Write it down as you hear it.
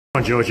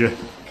Come on, Georgia.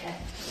 Okay.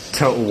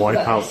 Total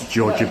Wipeout,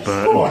 Georgia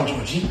Burton. Come on,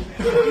 Georgie.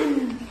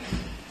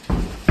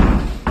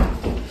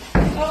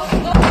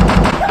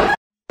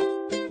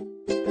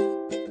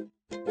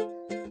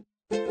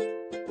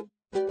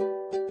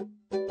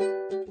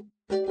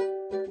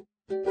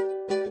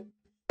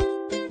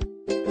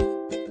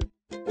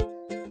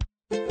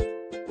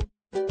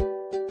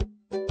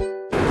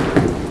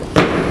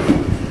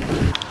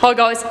 Hi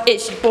guys,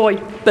 it's your boy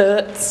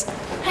Bert's.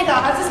 Hey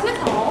guys, it's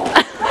Nicole.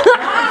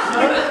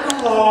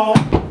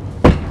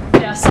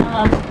 Yes,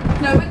 Sam.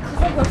 No, because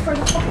I went for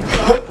the fucking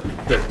club.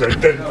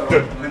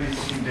 Many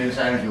fucking damn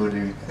sounds you're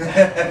doing.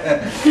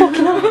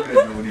 Fucking hell.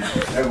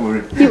 Don't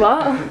worry. You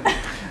are?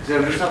 So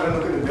I'm just having a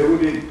look at the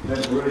building.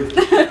 Don't worry.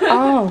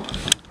 Oh.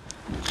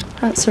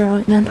 That's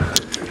alright then. Oh,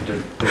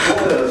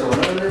 that's all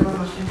right. I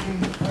was thinking,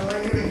 I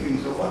like hearing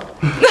things or what?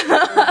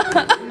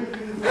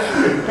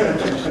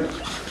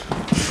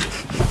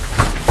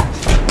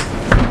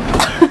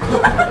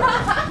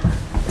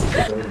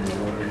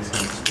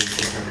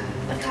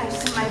 Okay,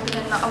 so maybe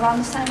they're not around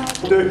the same age.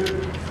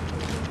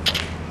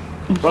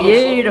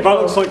 Beautiful.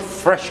 That looks like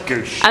fresh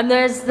goose. And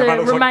there's the That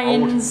looks like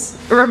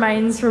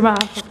remains from our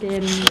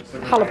fucking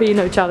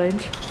jalapeno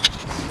challenge.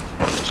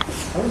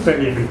 I don't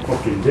think you even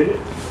fucking did it.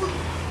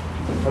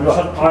 I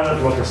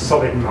had like a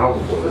solid mouth.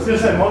 I was going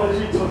to say, why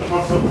did you touch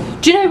myself?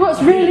 Do you know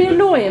what's really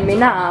annoying me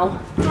now?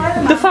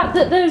 The fact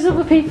that those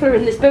other people are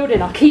in this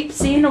building, I keep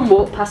seeing them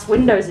walk past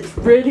windows, it's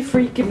really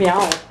freaking me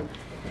out.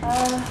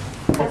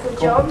 As a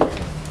job.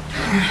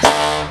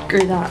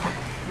 Screw that.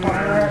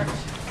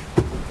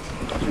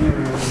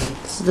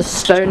 This is the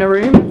stoner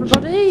room,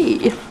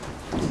 everybody.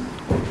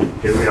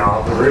 Here we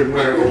are, the room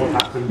where it all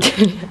happened.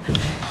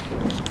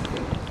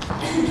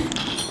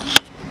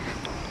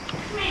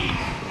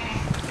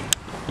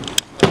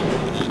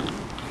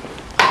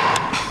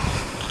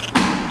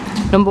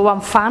 Number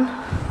one fan.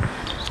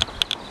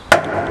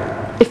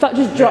 If that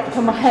just dropped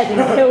on my head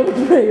and killed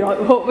me, like,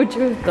 what would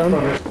you have done?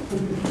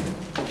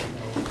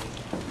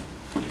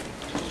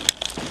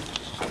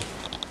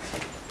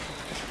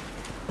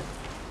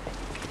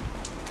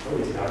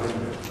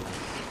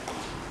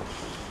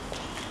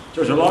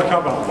 George, I like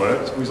how that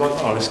worked. He was like,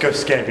 oh, let's go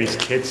scare these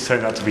kids.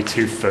 Turned out to be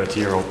two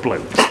 30-year-old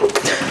blokes.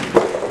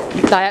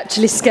 They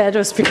actually scared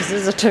us because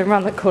as I turned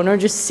around the corner, I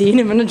just seen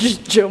him and I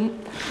just jumped.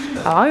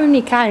 I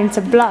only came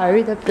to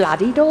blow the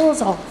bloody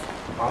doors off.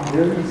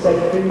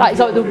 That is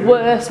like the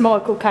worst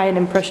Michael Caine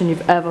impression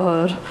you've ever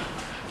heard.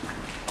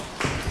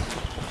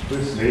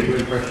 This is the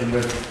impression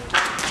then.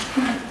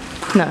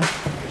 No.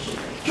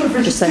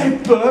 Just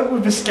saying. Bird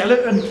with a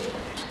skeleton.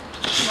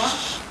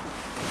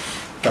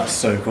 That's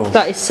so cool.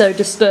 That is so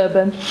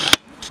disturbing.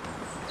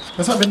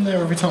 Has that been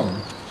there every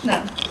time?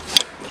 No.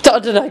 I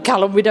don't know,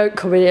 Callum, we don't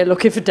come in here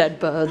looking for dead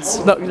birds,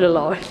 not gonna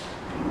lie.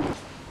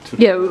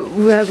 Yeah,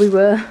 where we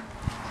were.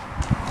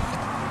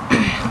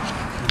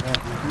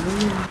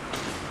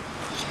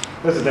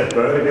 There's a dead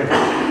bird again.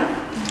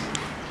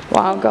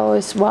 Wow,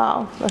 guys,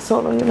 wow. That's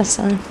all I'm gonna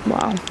say.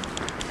 Wow.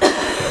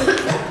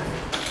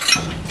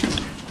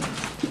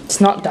 It's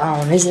not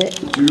down, is it?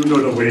 Do you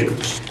know the way?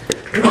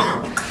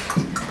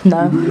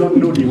 No. Do you not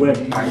know the way?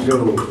 I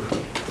know.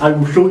 I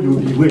will show you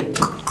the way.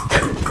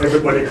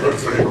 Everybody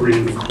comes for the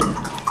green.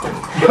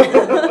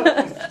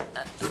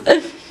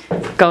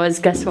 Guys,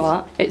 guess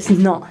what? It's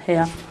not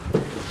here.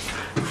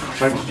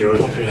 Thanks,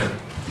 George.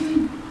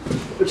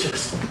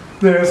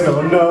 There's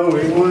no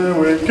knowing where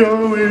we're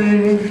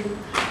going.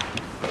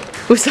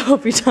 Was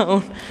Harvey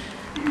down?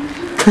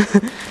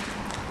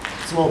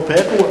 Some more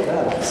paperwork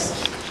there,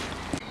 that's.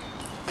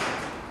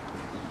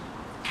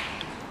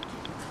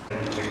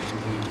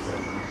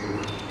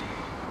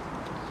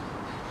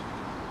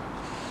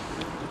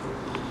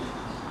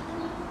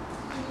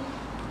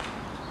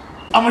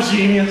 I'm a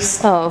genius.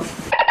 Oh,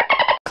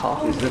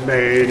 He's the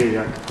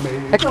maniac.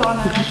 Go on,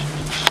 Anna.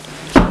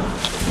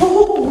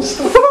 Oh,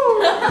 stop.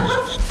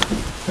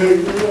 Hey,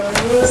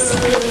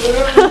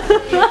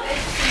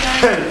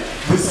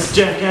 this is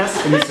Jackass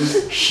and this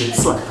is Shit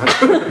Slap.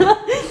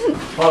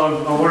 Well,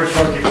 I want to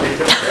try and get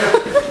kicked out.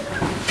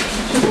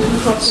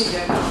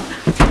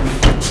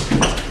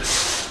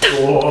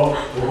 Whoa,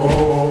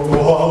 whoa,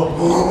 whoa,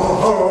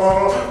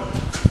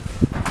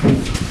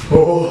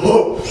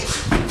 whoa.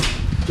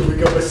 Do we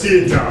go to see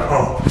it now?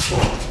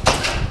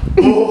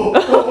 Oh.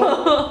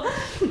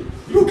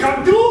 You can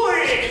do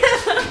it!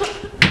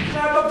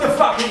 Climb up the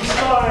fucking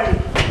sky!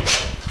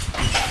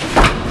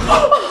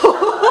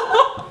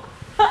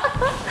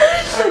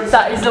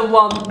 that is the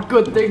one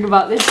good thing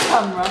about this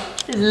camera.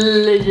 It's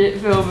legit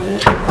filming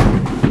it.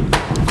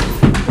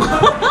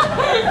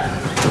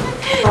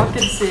 I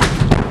can see it.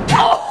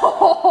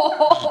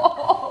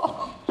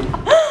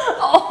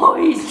 Oh,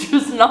 he's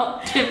just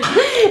knocked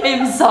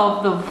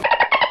himself the f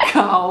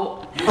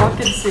out. I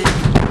can see it.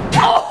 I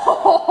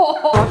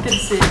can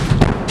see it.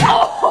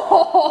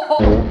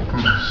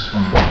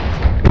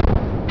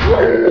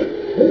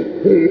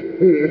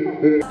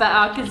 Better,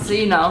 I can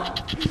see now.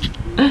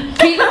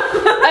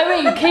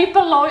 Keep a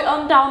light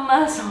on down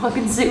there so I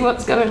can see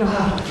what's going on.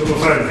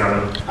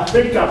 I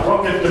think I've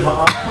got it in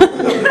my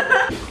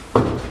eye.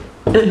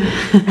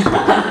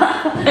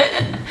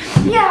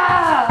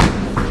 Yeah!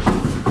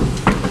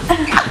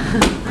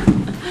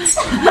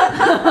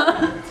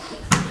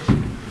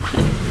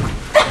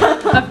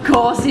 Of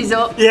course he's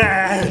up.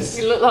 Yes!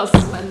 You look like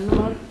Slender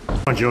Man.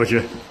 Come on,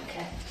 Georgia.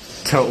 Okay.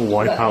 Total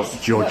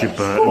wipeout, Georgia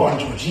Burton. Go on,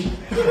 Georgie.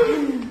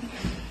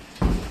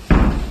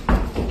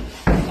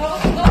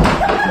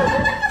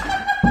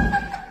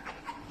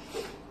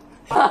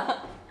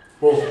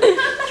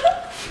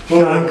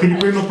 Well, can you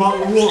bring a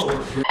bottle of water?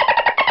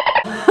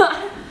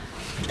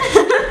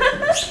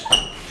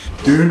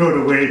 Do not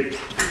away.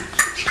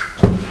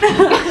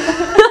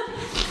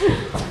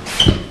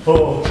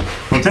 Oh.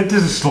 I'm tempted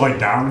to slide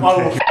down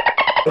and take it.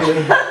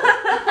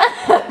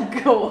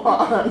 Go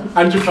on.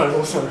 And your phone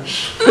also.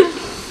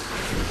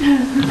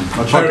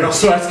 I'll try I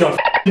swear to God,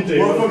 do.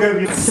 What if I go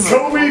get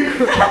so weak?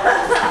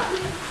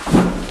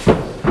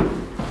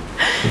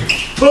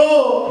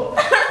 Oh!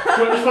 Do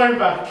you want your phone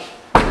back?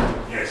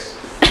 Yes.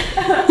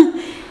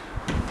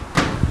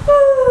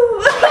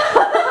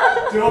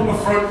 Do it on the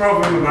front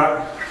rather than the back.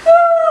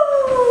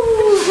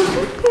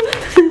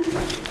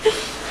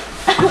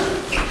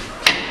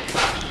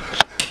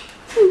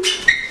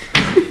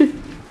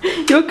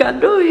 You can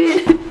do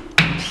it.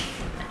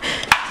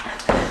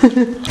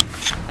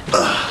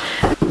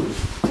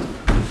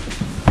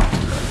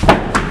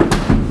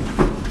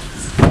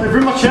 Over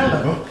in my chair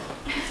level.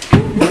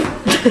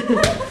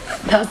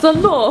 That's a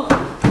law.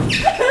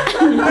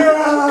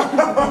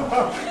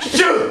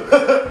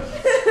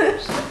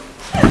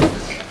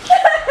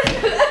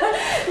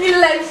 Your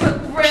legs look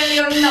really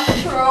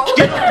unnatural.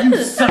 Get up,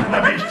 you son of a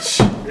bitch!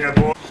 Yeah,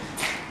 boy.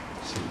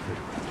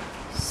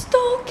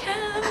 Stalk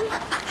him.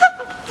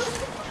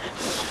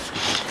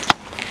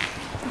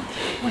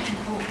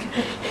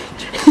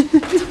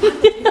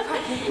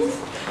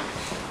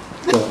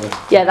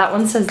 Yeah, that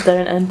one says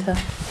don't enter.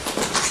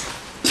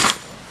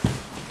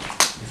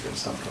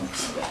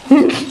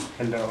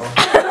 Hello.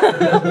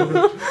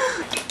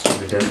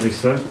 Evidently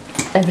so.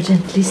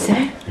 Evidently so.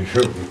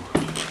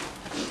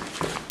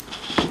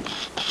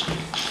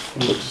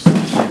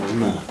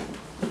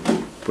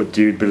 But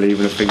do you believe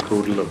in a thing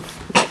called love?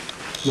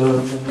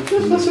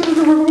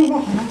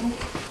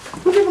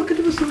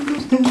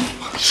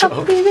 Shut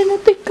up.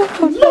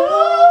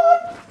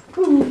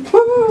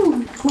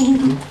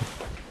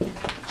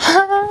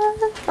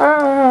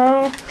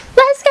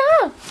 Let's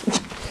go.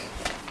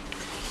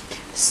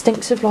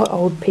 Stinks of like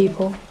old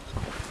people.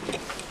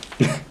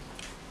 Okay.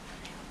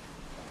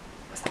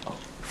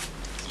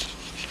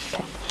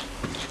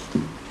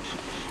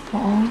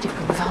 What are we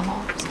doing with our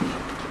lives?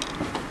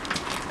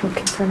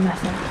 Looking for a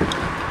method.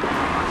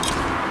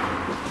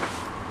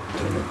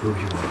 Don't know who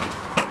you are.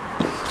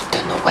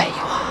 Don't know where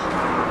you are.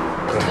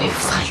 But we'll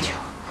find you.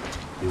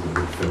 You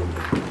will film me.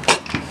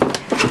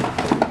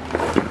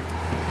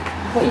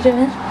 What are you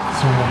doing?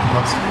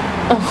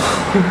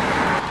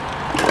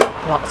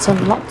 Lots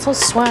and lots of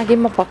swag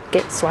in my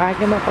pocket,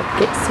 swag in my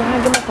pocket,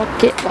 swag in my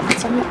pocket,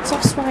 lots and lots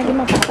of swag in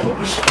my pocket.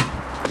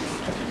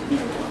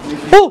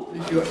 Oh!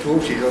 You got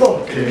torches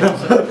on.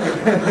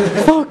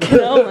 Fucking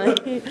hell,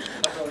 mate.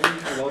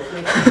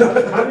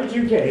 How did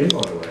you get in,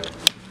 by the way?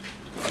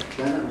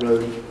 Down that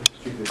road.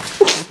 Stupid.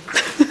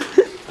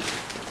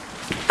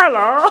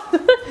 Hello!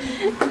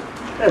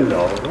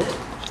 Hello.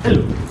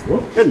 Hello.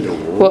 Hello.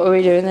 What are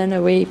we doing then?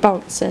 Are we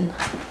bouncing?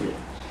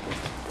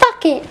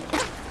 Fuck it!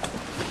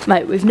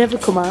 Mate, we've never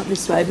come out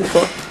this way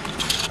before.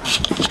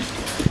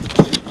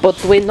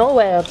 But we know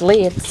where it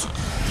leads.